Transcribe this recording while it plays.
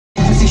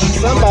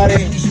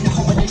Somebody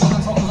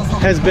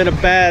has been a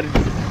bad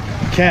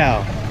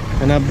cow,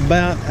 and I've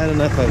about had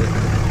enough of it.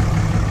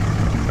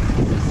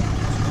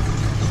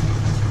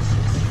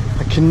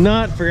 I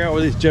cannot figure out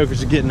where these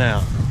jokers are getting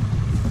out.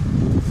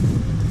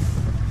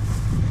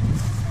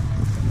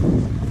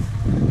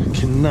 I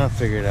cannot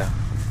figure it out.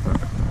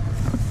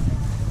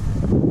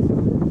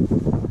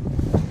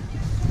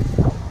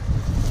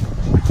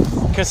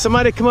 Can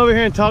somebody come over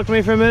here and talk to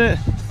me for a minute?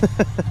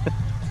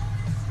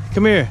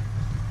 Come here.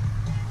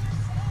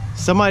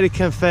 Somebody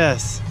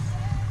confess.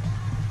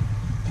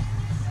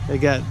 They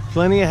got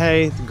plenty of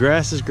hay, the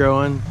grass is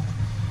growing.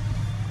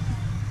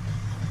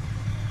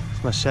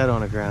 It's my shadow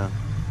on the ground.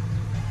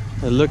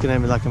 They're looking at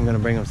me like I'm gonna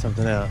bring them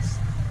something else.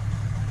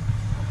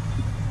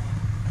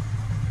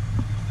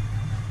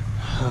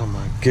 Oh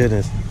my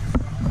goodness.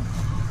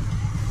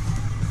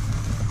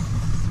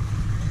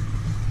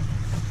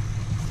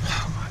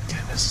 Oh my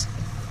goodness.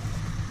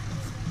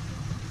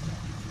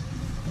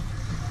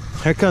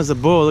 Here comes the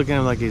bull, looking at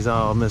him like he's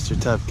all Mr.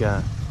 Tough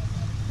Guy.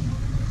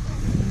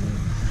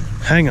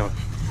 Hang on.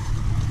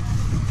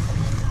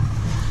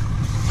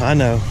 I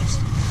know.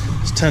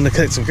 It's time to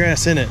cut some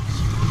grass, isn't it?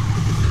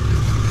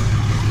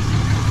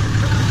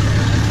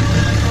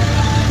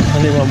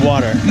 I need my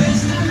water.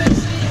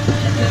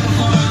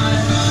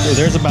 Ooh,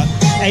 there's about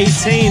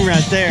 18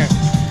 right there.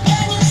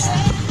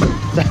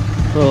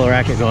 A little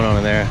racket going on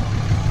in there.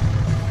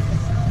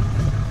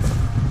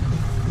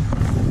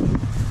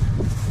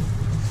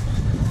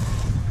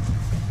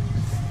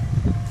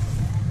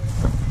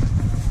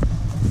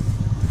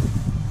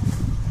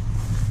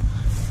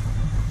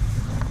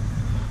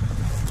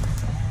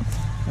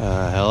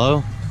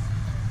 Hello?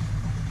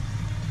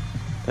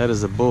 That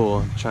is a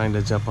bull trying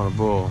to jump on a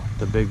bull.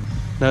 The big...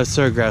 No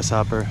sir,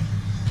 grasshopper.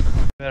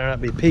 Better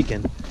not be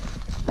peeking.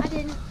 I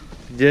didn't.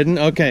 You didn't?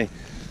 Okay.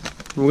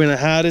 We're gonna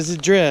hide his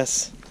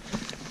address.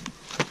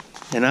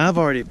 And I've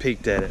already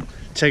peeked at it.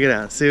 Check it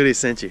out. See what he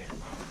sent you.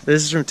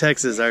 This is from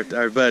Texas,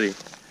 our buddy.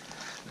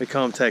 We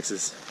call him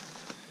Texas.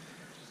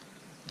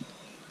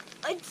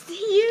 It's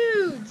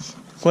huge.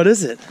 What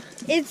is it?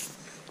 It's...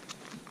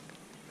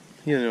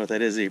 You don't know what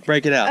that is, either.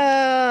 Break it out.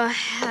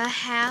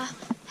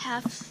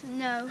 Half,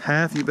 no.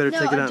 Half? You better No,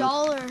 take it out.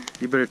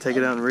 $1. You better take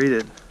it out and read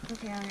it.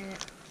 Okay, I'll read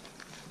it.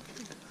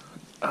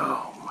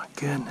 Oh my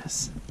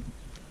goodness.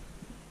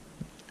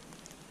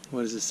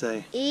 What does it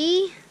say?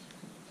 E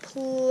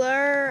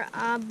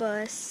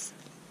pluribus.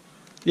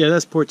 Yeah,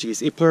 that's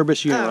Portuguese. E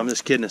pluribus unum. Oh. I'm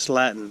just kidding. It's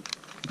Latin.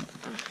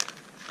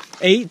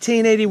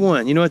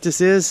 1881. You know what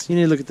this is? You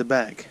need to look at the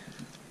back.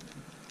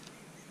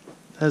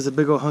 That is a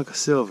big old hunk of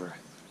silver.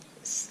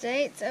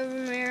 States of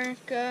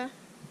America.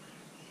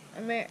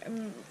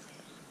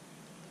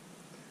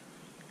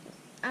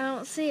 I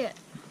don't see it.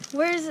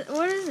 Where is it?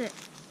 What is it?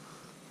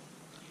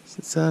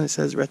 It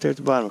says right there at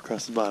the bottom,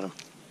 across the bottom.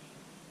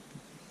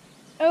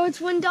 Oh, it's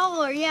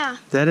 $1. Yeah.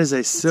 That is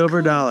a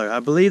silver cool. dollar. I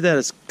believe that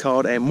is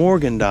called a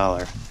Morgan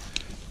dollar.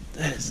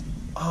 That is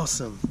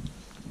awesome.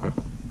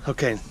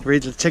 Okay,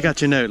 check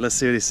out your note. Let's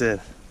see what he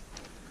said.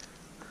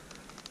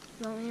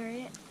 You want me to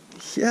read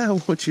it? Yeah, I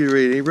want you to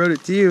read it. He wrote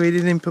it to you. He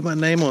didn't even put my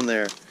name on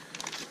there.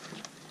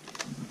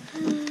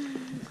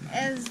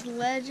 As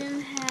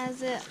legend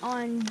has it,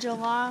 on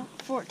July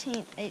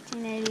 14th,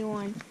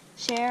 1881,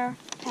 Sheriff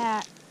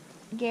Pat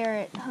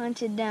Garrett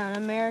hunted down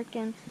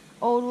American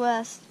Old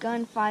West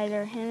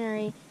gunfighter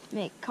Henry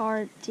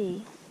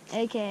McCarty,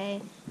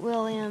 a.k.a.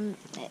 William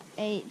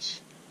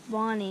H.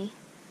 Bonney,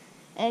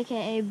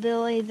 a.k.a.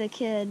 Billy the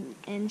Kid,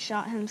 and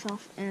shot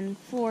himself in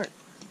Fort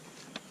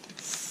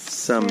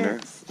Sumner,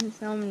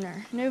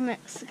 New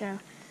Mexico.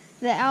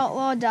 The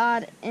outlaw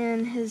died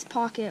in his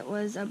pocket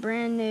was a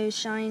brand new,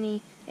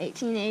 shiny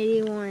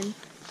 1881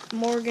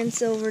 Morgan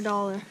silver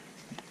dollar,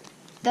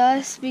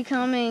 thus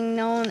becoming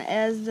known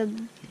as the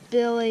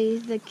Billy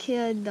the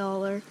Kid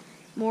dollar.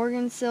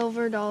 Morgan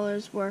silver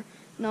dollars were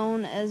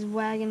known as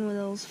wagon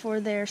wheels for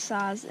their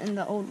size in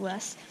the Old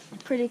West.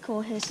 Pretty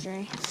cool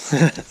history.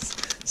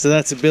 So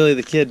that's a Billy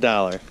the Kid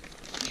dollar.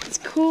 It's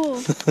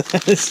cool.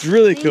 It's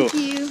really cool.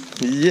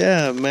 Thank you.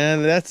 Yeah,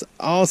 man, that's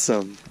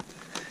awesome.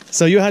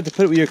 So you'll have to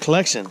put it with your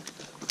collection.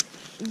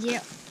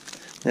 Yep.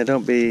 Now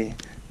don't be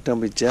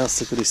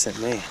jealous. Look what he sent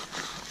me.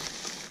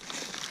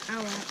 I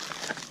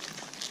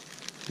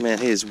won't. Man,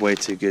 he is way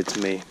too good to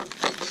me.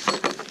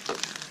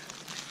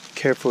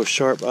 Careful,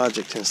 sharp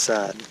object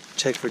inside.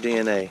 Check for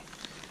DNA.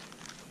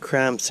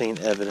 Crime scene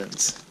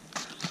evidence.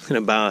 In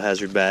a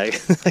biohazard bag.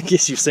 I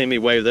guess you've seen me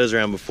wave those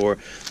around before.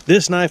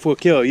 This knife will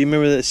kill. You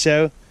remember that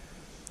show?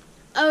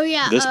 Oh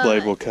yeah. This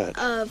blade will cut.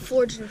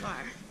 Forged in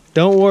fire.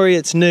 Don't worry,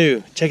 it's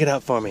new. Check it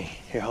out for me.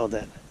 Here, hold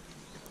that.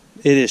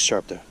 It is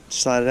sharp though.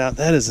 Slide it out.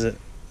 That is an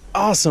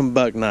awesome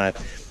buck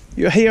knife.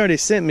 He already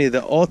sent me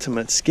the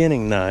ultimate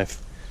skinning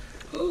knife.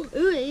 Ooh,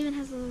 it even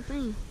has a little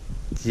thing.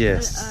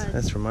 Yes,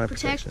 that's for my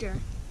protector.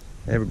 protection.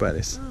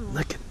 Everybody's. Oh,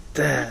 look at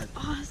that. That's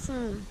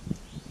awesome.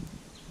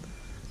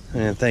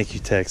 Man, thank you,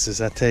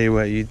 Texas. I tell you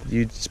what, you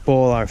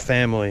spoil our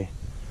family.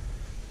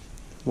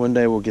 One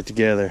day we'll get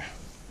together.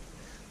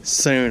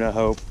 Soon, I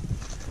hope.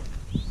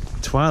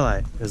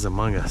 Twilight is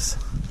among us.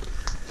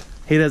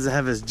 He doesn't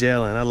have his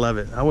gel in. I love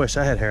it. I wish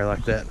I had hair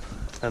like that.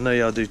 I know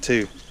y'all do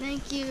too.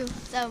 Thank you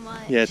so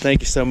much. Yeah,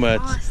 thank you so much.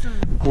 Awesome.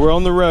 We're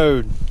on the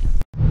road.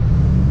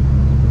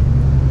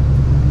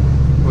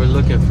 We're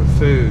looking for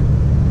food.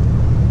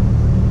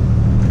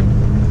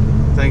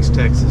 Thanks,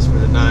 Texas, for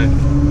the knife.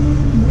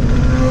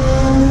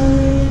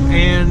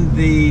 And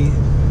the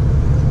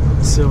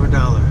silver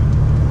dollar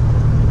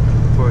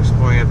for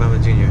exploring Alabama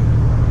Jr.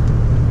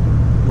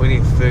 We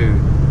need food.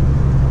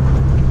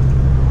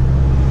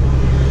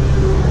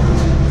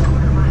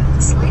 Quarter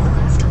mile, slight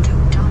left onto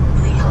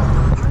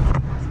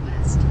DeArmanville,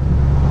 northwest.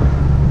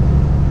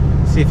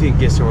 See if you can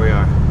guess where we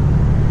are.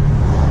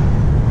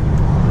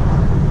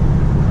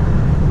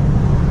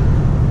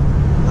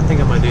 I think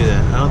I'm gonna do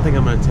that. I don't think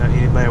I'm gonna tell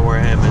anybody where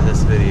I am in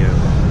this video.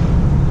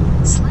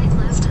 Slight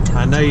left onto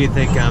I know you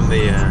think I'm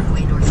the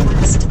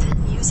northwest,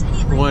 then use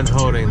any lane one to turn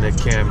holding the left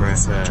onto camera,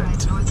 Northside Drive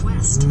but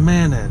northwest.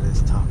 man, that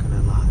is talking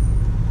a lot.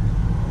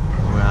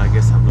 Well, I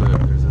guess I blew it.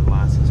 There's a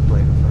license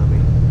plate in front of me.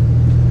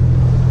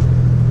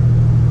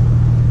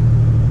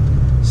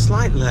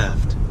 Slight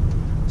left.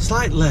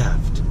 Slight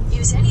left.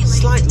 Use any lane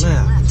Slight to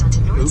turn left. left onto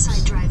Oops.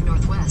 Northside Drive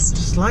northwest.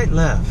 Slight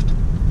left.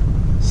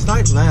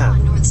 Slight Continue left.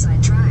 on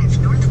Northside Drive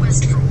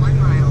northwest for 1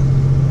 mile.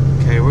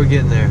 Okay, we're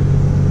getting there.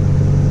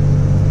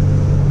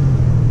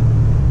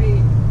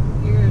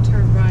 You're gonna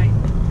turn right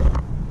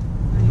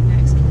on your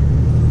next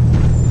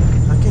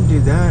turn. I can do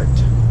that.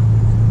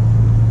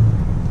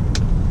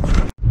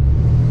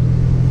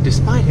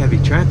 Despite heavy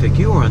traffic,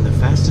 you are on the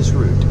fastest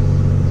route.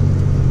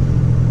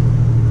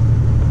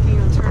 You're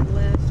gonna turn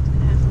left in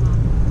half a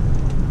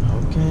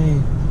mile. Okay.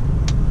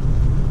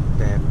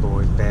 Bad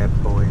boys, bad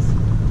boys.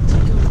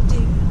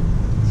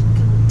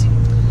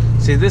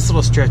 See, this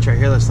little stretch right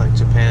here looks like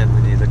Japan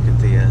when you look at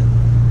the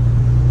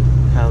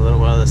how little,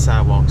 well, the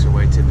sidewalks are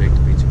way too big to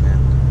be Japan.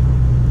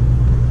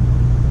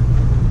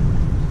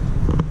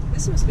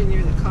 This must be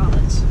near the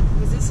college,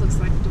 because this looks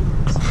like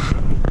dorms.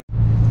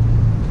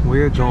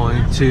 We're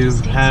going to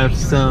have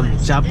some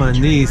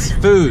Japanese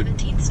food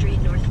 17th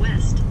Street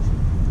northwest.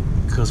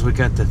 because we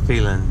got the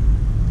feeling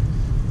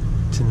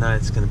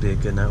tonight's going to be a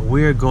good night.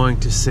 We're going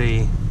to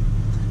see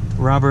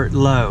Robert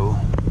Lowe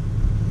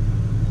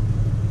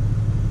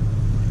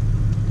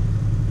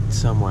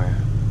somewhere.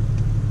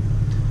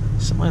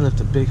 Somebody left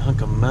a big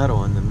hunk of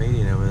metal in the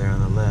median over there on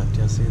the left.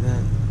 Y'all see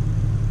that?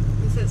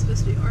 Is that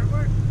supposed to be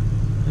artwork?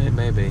 It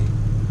may be.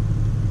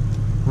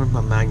 Where's my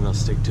magnet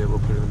stick to it? We'll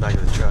put it in the back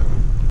of the truck.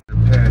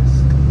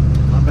 Paris.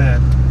 My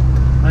bad.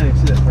 I didn't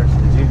see that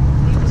person, did you?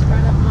 He was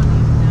right up on you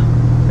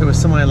now. It was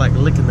somebody like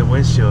licking the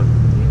windshield.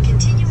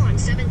 Continue on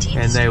 17th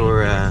And they Street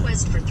were,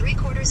 northwest for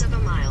 3/4 of a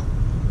mile.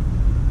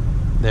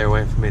 They were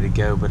waiting for me to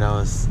go, but I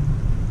was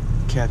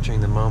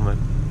capturing the moment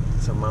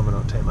so Mama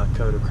don't take my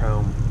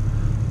Kodachrome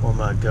or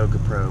my Goga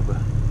Probe.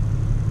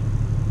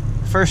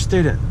 First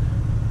student.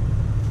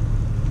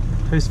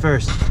 Who's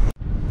first?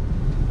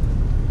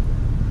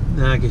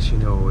 Now I guess you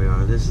know where we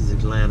are. This is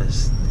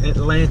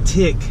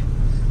Atlantic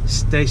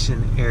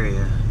Station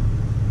area.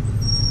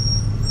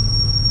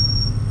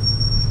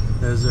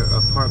 Those are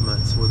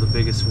apartments with the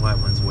biggest white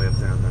ones way up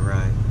there on the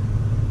right.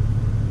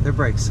 Their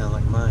brakes sound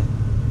like mine.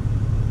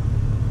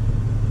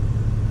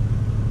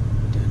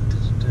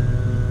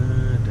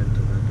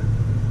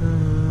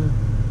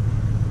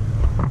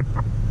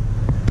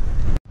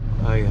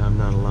 Oh yeah, I'm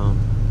not alone.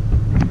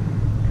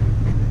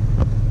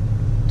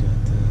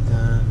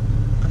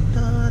 I'm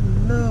not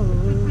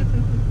alone.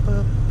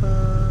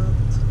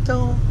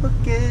 Don't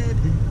forget it.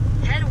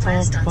 Head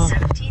west on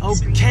 17th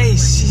Street. Okay,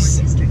 northwest she's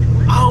toward District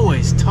 1.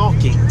 always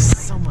talking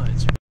so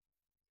much.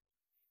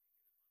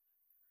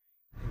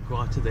 Go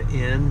out to the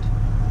end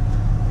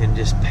and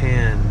just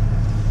pan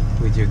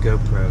with your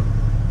GoPro.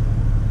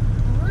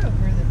 We're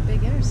over the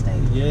big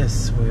interstate.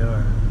 Yes, we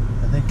are.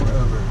 I think we're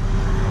over,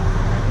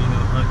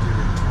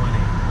 120.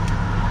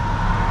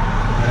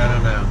 But I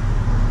don't know. I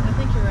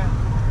think you're right.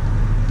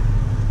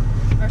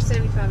 Or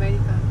 75,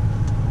 85.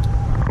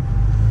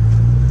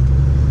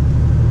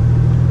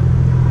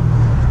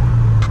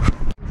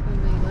 It's gonna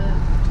be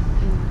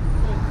left in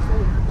point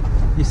 4.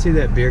 You see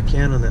that beer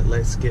can on that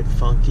Let's Get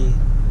Funky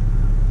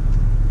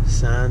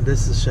sign?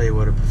 This will show you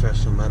what a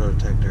professional metal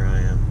detector I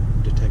am.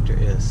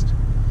 Detectorist.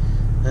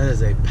 That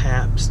is a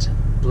Pabst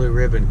Blue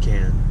Ribbon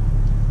can.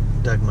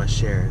 Dug my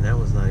share, and that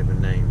was not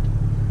even named.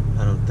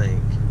 I don't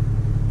think.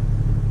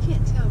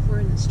 Can't tell if we're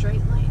in the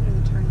straight lane or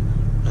the turning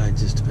lane. It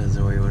just depends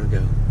on where you want to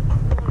go. I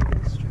want to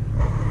go straight.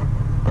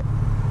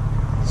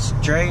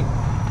 Straight?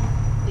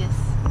 Yes.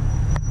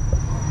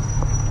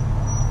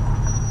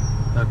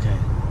 Okay.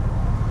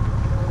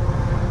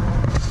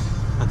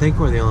 I think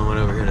we're the only one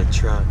over here in a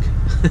truck.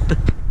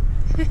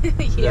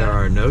 There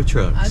are no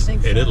trucks I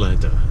think in so.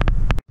 Atlanta.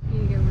 You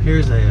need to go right.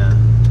 Here's a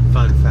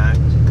fun fact.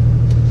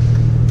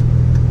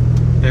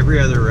 Every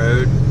other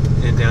road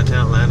in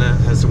downtown Atlanta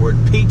has the word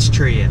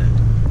Peachtree in it.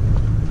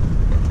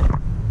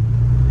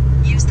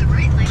 Use the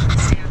right lane to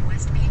stay on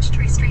West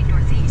Peachtree Street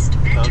northeast.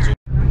 Then Told you.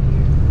 Right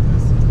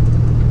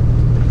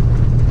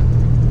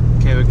here.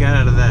 Okay, we got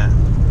out of that.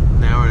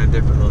 Now we're in a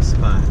different little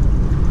spot.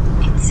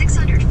 In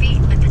 600 feet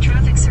at the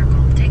traffic circle,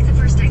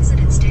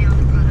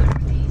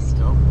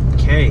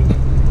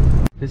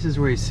 This is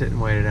where he's sitting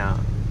waited out.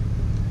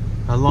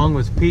 Along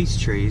with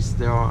peach trees,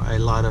 there are a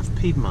lot of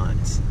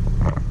Piedmonts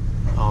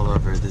all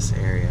over this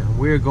area.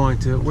 We're going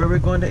to, where are we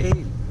going to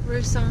eat?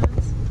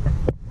 Roussan's.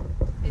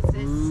 It's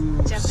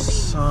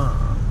Japanese.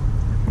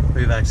 Roussan.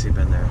 We've actually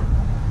been there.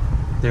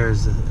 There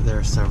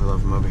are several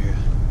of them over here.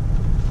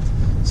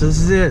 So this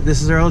is it.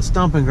 This is our old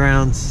stomping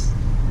grounds.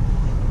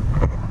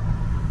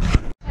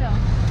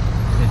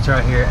 It's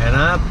right here, and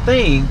I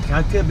think,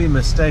 I could be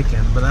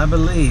mistaken, but I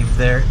believe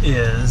there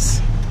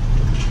is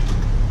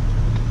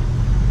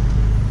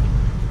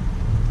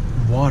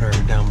water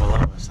down below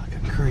us, like a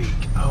creek.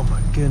 Oh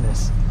my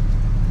goodness.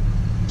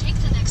 Take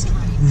the next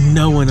right.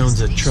 No one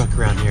owns a truck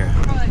around here.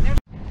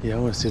 Yeah, I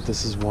want to see if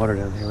this is water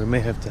down here. We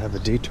may have to have a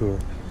detour.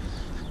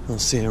 I don't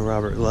see any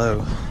Robert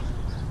Lowe.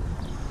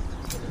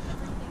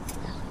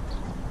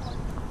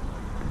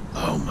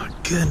 Oh my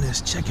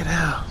goodness, check it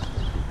out.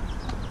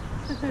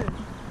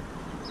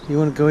 You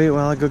want to go eat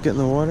while I go get in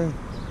the water?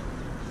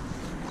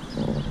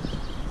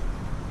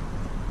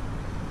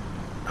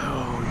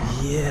 Oh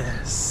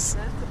yes.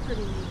 That's a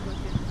pretty neat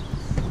looking.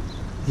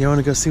 You want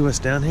to go see what's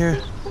down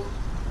here?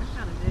 I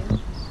kind of do.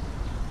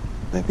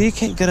 Maybe you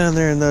can't go down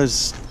there in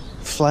those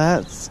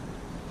flats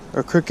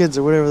or crookeds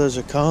or whatever those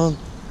are called.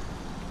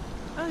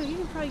 Oh, you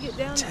can probably get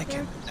down Check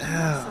there. it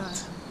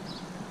out.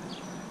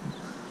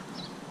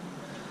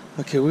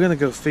 Okay, we're gonna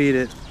go feed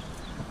it.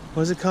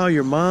 What's it called?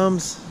 Your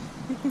mom's?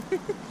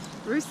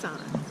 Roussan.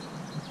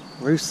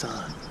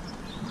 Roussan.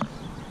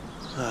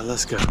 Alright,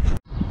 let's go.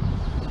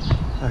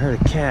 I heard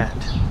a cat.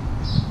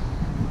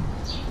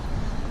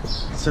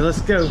 So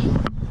let's go.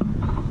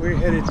 We're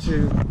headed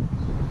to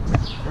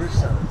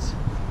Roussan's.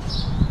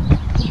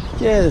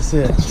 Yeah, that's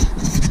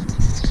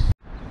it.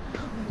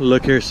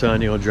 Look here,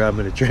 son, you'll drive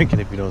me to drinking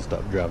if you don't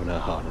stop driving that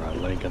hot rod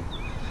Lincoln.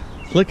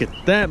 Look at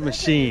that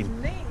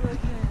machine. Neat looking.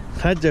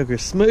 That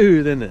joker's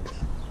smooth, isn't it?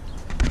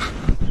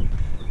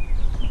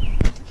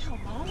 Look how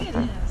long it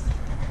is.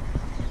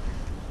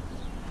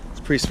 It's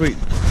pretty sweet.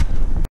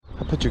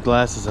 Put your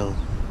glasses on.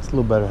 It's a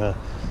little better,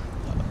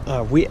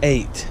 huh? We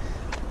ate.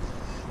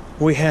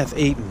 We have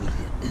eaten.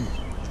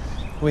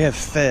 We have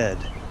fed.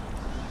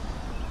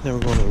 Now we're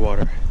going to the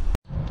water.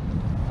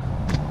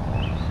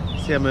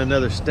 See, I'm in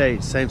another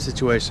state, same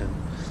situation.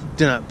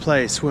 Do not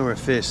play, swim, or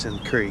fish in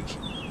the creek.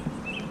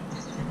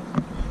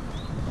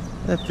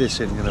 That fish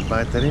isn't gonna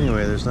bite that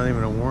anyway. There's not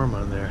even a worm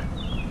on there.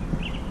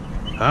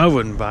 I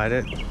wouldn't bite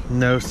it.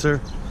 No,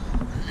 sir.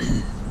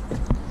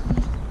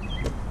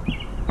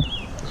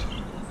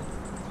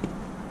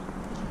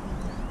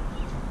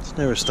 It's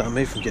never stopped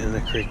me from getting in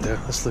the creek, though.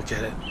 Let's look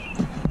at it.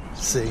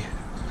 Let's see.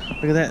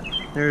 Look at that.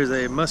 There's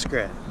a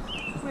muskrat.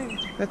 Where?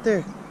 Right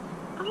there.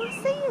 Oh, I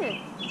see it.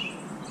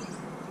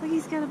 Look,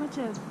 he's got a bunch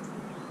of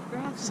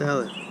grass.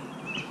 Salad.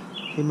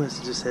 He must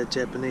have just had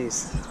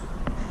Japanese.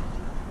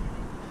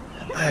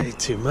 I ate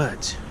too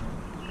much.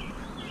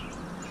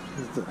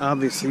 He's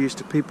obviously used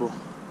to people.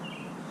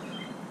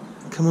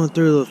 Come on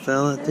through, little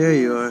fella. There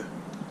you are.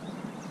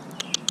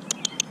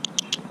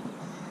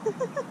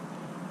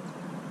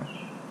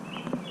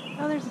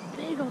 Oh, there's a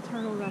big old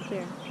turtle right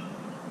there.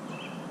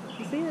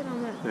 You see it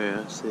on that?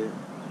 Yeah, I see it.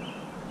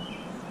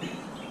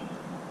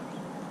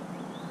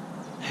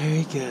 There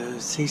he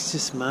goes. He's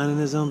just minding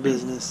his own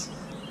business.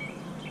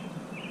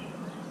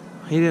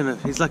 He didn't.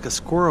 He's like a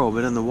squirrel,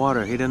 but in the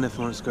water. He didn't know if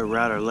he wants to go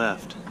right or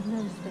left. I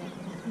noticed that.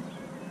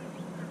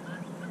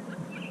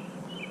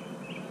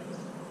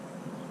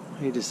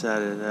 He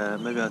decided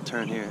maybe I'll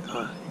turn here.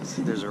 Oh,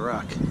 see, there's a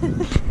rock.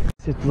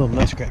 See if the little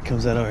muskrat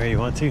comes out over here. You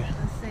want to?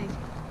 Let's see.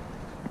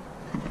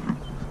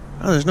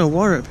 Oh, there's no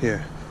water up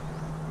here.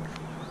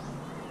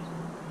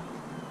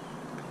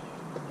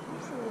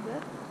 Just a little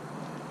bit.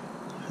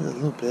 A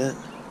little bit.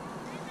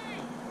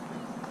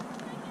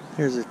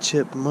 Here's a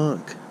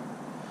chipmunk.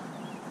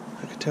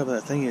 I could tell by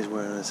that thing he's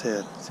wearing on his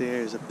head. See,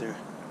 there he's up there.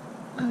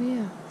 Oh,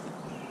 yeah.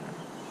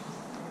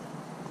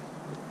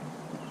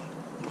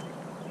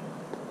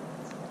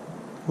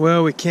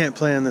 Well, we can't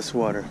play in this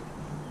water.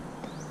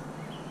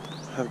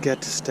 I've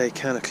got to stay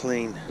kind of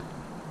clean,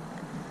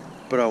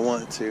 but I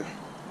want to.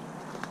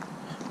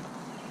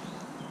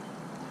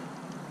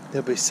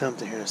 There'll be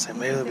something here in a second.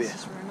 Maybe there'll be. This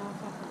is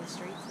runoff off of the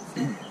streets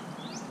and stuff.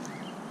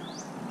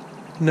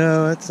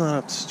 No, that's not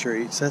up the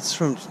streets. That's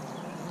from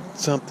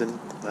something.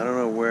 I don't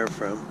know where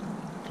from.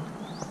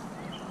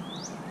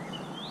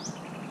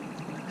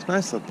 It's a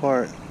nice little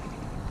part.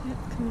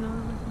 It's coming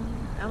on.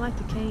 I like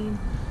the cane.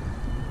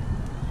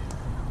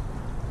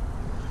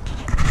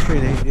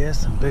 Pretty neat. Yeah,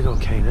 some big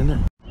old cane, isn't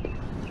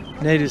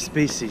it? Native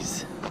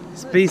species.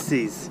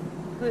 Species.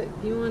 Look,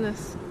 you want to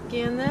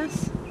scan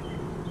this?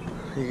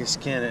 You can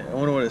scan it. I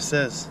wonder what it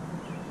says.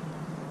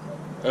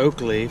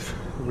 Oak leaf,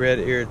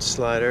 red-eared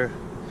slider,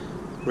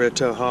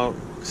 red-tailed hawk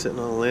sitting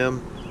on a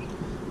limb,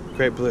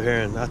 great blue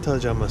heron. I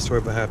told y'all my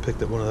story about how I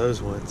picked up one of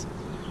those ones.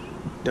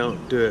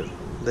 Don't do it.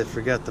 They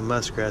forgot the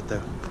muskrat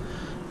though.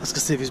 Let's go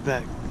see if he's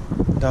back.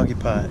 Doggy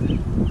pot.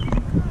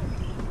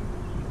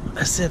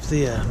 Let's see if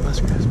the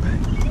muskrat's back.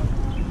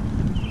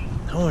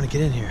 I want to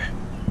get in here.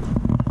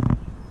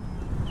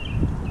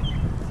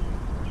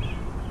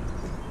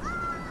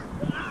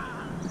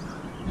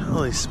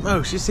 Holy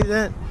smokes, you see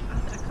that?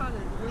 I caught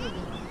it really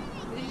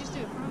good. Did you just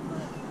do a front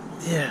flip?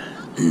 Yeah.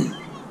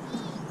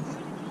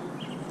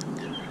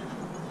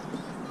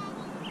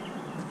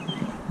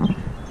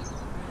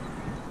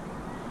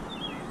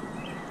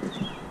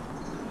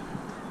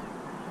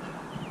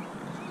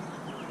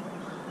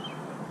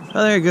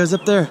 Oh, there he goes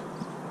up there.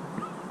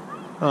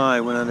 Oh, I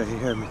went under. He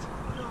heard me.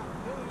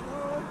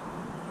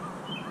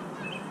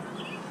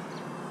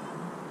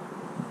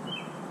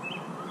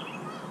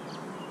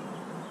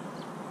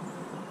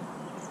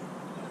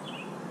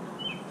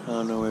 I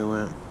don't know where he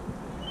went.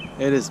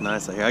 It is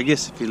nice out here. I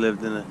guess if you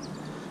lived in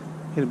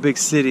a big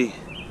city,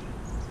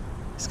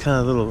 it's kind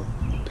of a little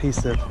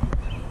piece of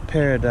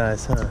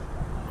paradise, huh?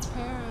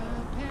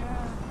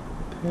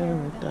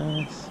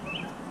 Paradise.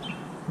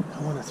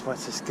 I want to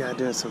watch this guy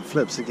doing some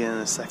flips again in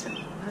a second.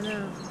 I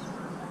know.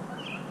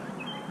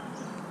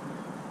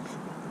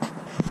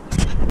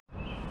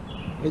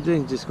 He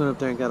didn't just went up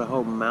there and got a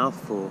whole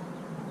mouthful.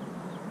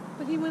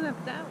 But he went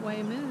up that way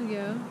a minute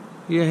ago.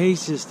 Yeah, he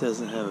just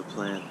doesn't have a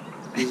plan.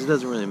 It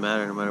doesn't really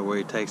matter. No matter where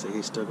he takes it,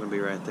 he's still going to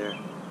be right there.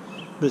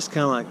 But it's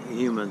kind of like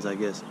humans, I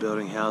guess,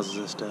 building houses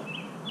and stuff.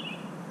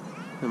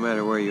 No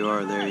matter where you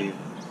are, there you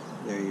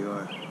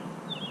are.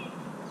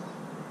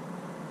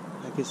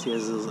 I guess he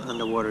has a little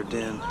underwater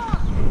den.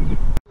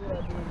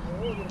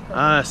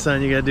 Ah,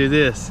 son, you got to do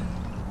this.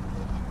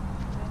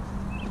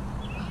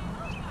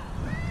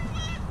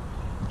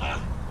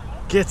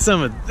 Get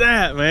some of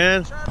that,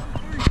 man.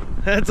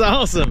 That's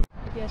awesome.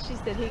 Yeah, she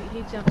said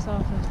he jumps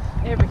off of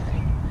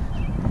everything.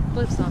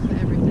 Flips off of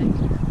everything.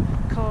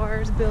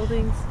 Cars,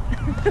 buildings.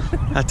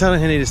 I told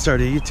him he needed to start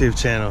a YouTube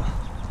channel.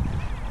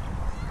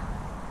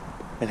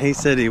 And he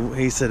said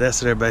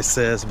that's what everybody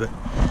says, but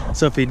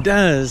so if he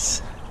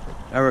does,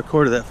 I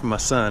recorded that for my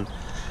son.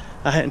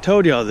 I hadn't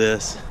told y'all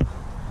this,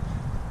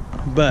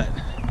 but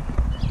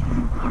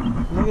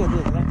look at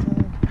this.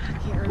 I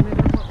can't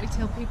remember what we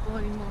tell people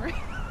anymore.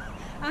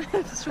 I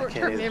have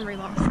short-term memory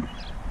loss.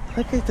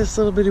 Look at this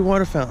little bitty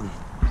water fountain.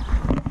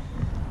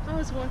 Oh,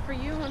 it's one for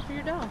you, one for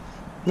your dog.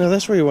 No,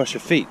 that's where you wash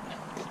your feet.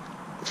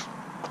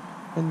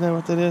 Isn't that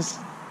what that is?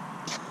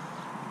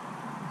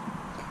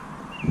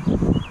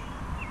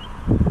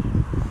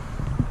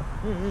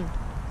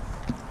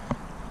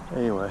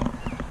 Anyway,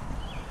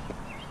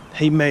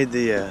 he made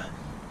the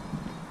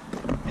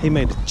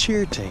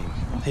cheer team.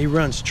 He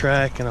runs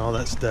track and all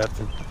that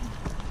stuff,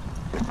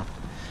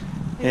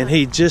 and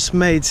he just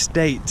made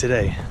state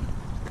today.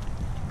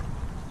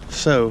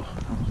 So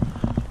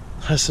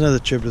that's another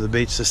trip to the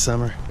beach this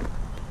summer.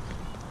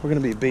 We're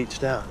gonna be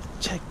beached out.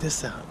 Check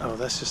this out. Oh,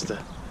 that's just we're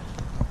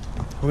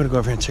gonna go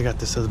over here and check out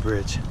this other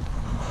bridge.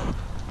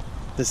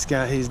 This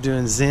guy, he's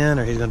doing Zen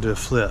or he's gonna do a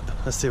flip.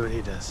 Let's see what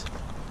he does.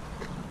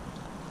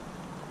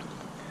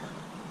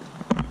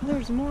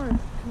 There's more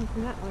coming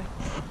from that way.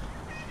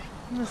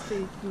 Must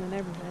be from the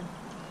neighborhood.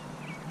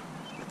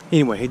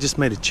 Anyway, he just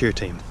made a cheer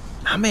team.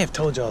 I may have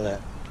told y'all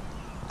that.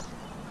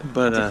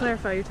 But to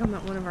clarify, you're talking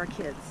about one of our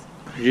kids.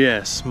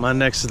 yes, my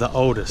next is the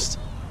oldest.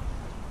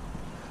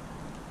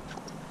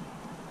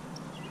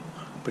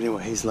 But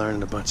anyway, he's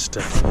learning a bunch of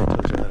stuff. I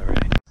told you that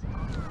already.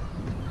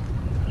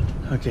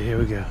 Okay, here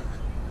we go.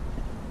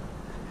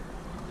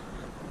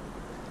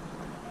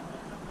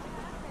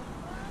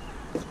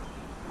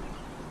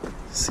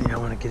 See, I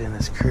want to get in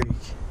this creek.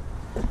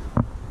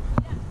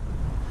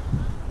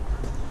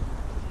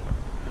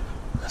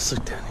 Let's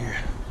look down here.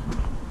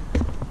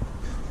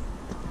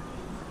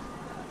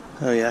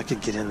 Oh yeah, I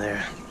could get in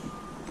there.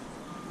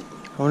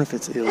 I wonder if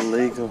it's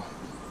illegal.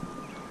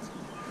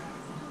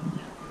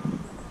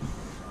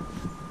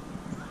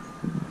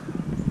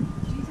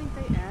 Do you think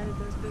they added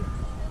those big?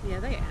 Yeah,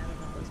 they added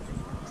all those big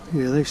rocks.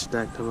 Yeah, they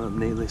stacked them up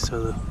neatly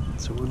so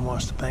it wouldn't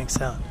wash the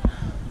banks out.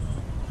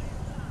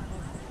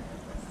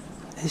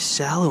 It's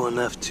shallow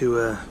enough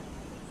to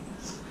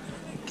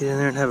get in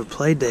there and have a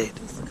play date.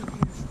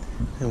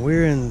 And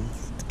we're in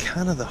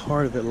kind of the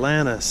heart of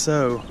Atlanta,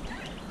 so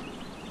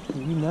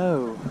you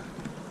know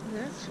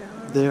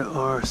there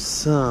are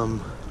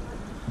some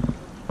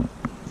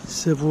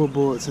Civil War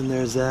bullets in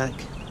there, Zach.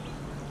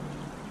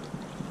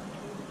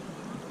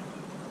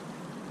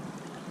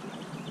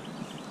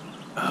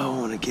 Oh, I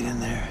want to get in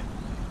there.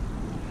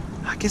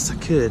 I guess I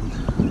could.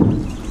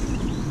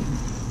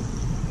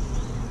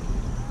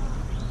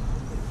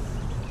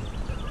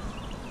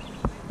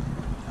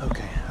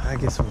 Okay, I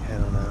guess we can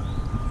head on out.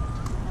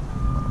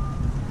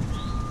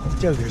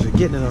 These jokers are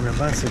getting it on their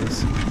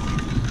bicycles.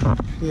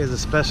 He has a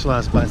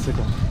specialized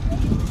bicycle.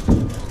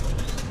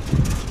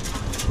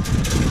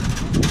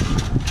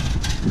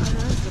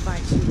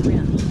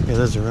 Yeah,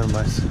 those are run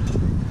bikes.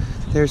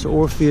 There's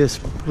Orpheus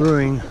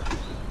Brewing.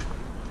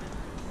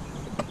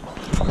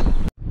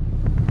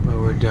 Well,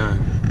 we're done.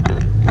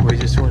 We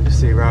just wanted to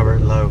see Robert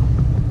and Lowe.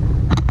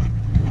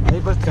 They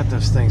both got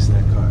those things in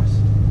their cars.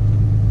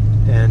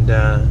 And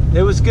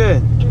it was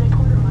good. In a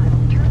quarter mile,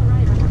 turn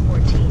right onto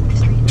 14th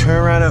Street.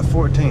 Turn right up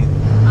 14th.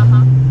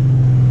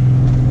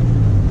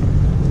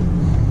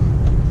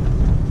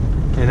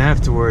 And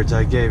afterwards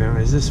I gave him,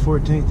 is this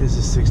 14th? This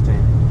is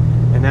 16th.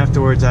 And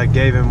afterwards I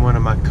gave him one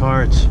of my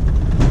cards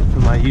for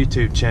my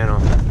YouTube channel.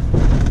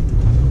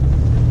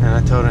 And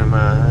I told him,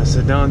 I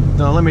said, don't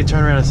let me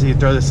turn around and see you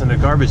throw this in the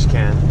garbage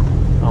can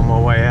on my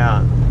way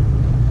out.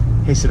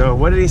 He said, oh,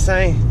 what did he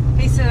say?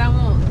 He said, I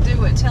won't do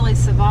what Telly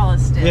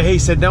Savalas did. Yeah, he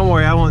said, don't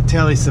worry, I won't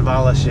Telly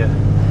Savalas you.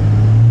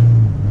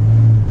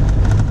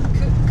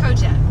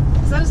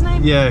 Kojak. Is that his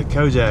name? Yeah,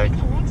 Kojak.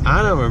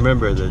 I don't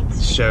remember the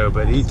show,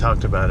 but he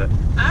talked about it.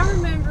 I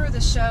remember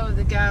the show of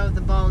the guy with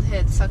the bald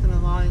head sucking the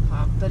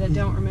lollipop, but I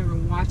don't remember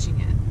watching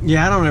it.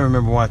 Yeah, I don't ever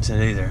remember watching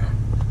it either.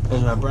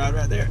 There's my bride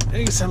right there.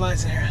 There's some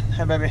lights in here.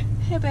 Hi, baby.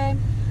 Hey, babe.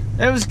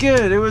 It was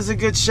good. It was a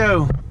good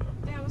show.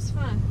 Yeah, it was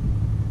fun.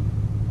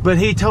 But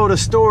he told a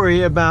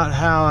story about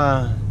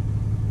how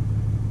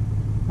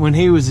when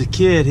he was a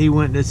kid, he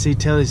went to see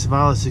Telly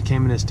Savalas, who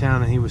came in his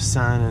town, and he was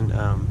signing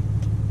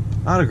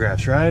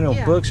autographs, right? Or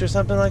Yeah. books or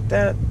something like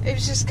that. It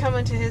was just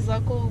coming to his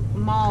local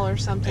mall or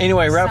something.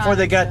 Anyway, right before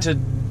they got to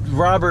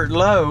Robert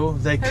Lowe,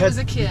 they Who cut. was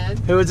a kid.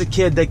 Who was a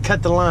kid? They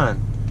cut the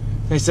line.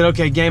 They said,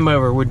 "Okay, game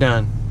over. We're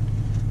done."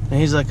 And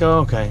he's like, "Oh,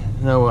 okay."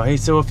 No, he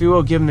said, "Well, if you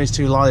will, give him these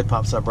 2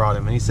 lollipops I brought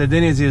him." And he said,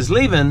 then as he was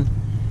leaving,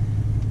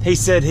 he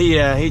said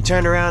he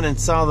turned around and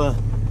saw the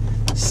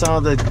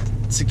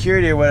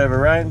security or whatever,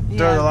 right? Yeah.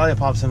 Throw the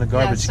lollipops in the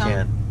garbage Yeah,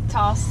 can.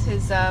 Tossed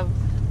his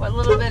what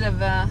little bit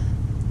of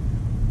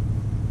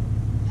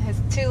his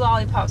 2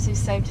 lollipops. He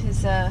saved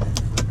his oh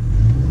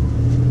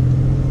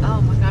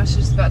my gosh,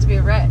 there's about to be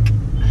a wreck.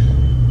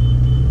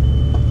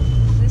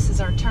 This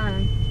is our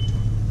turn.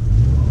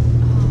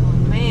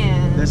 Oh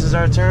man. This is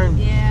our turn.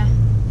 Yeah.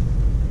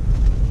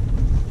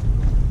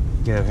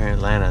 Get over here in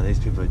Atlanta, these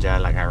people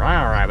drive like, all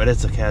right, but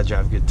it's okay, I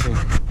drive good too.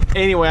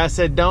 Anyway, I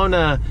said, don't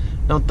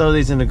throw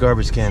these in the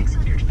garbage can.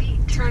 600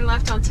 feet. Turn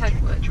left on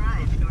Techwood.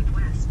 Drive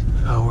northwest.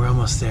 Oh, we're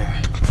almost there.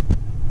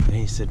 And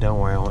he said, don't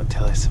worry, I won't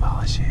Telly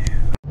Savalas you.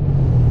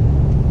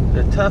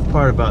 The tough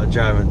part about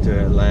driving through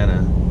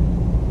Atlanta,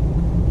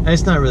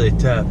 it's not really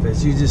tough,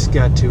 is you just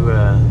got to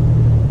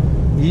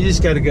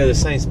go the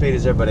same speed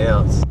as everybody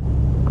else.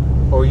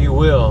 Or you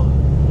will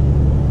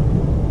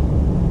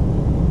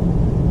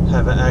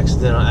have an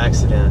accidental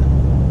accident.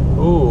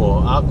 Ooh,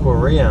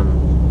 aquarium.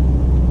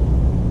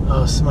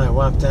 Oh, somebody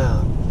wiped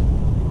out.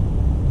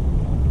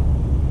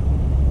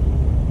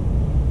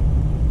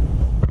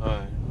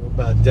 Alright, we're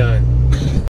about done.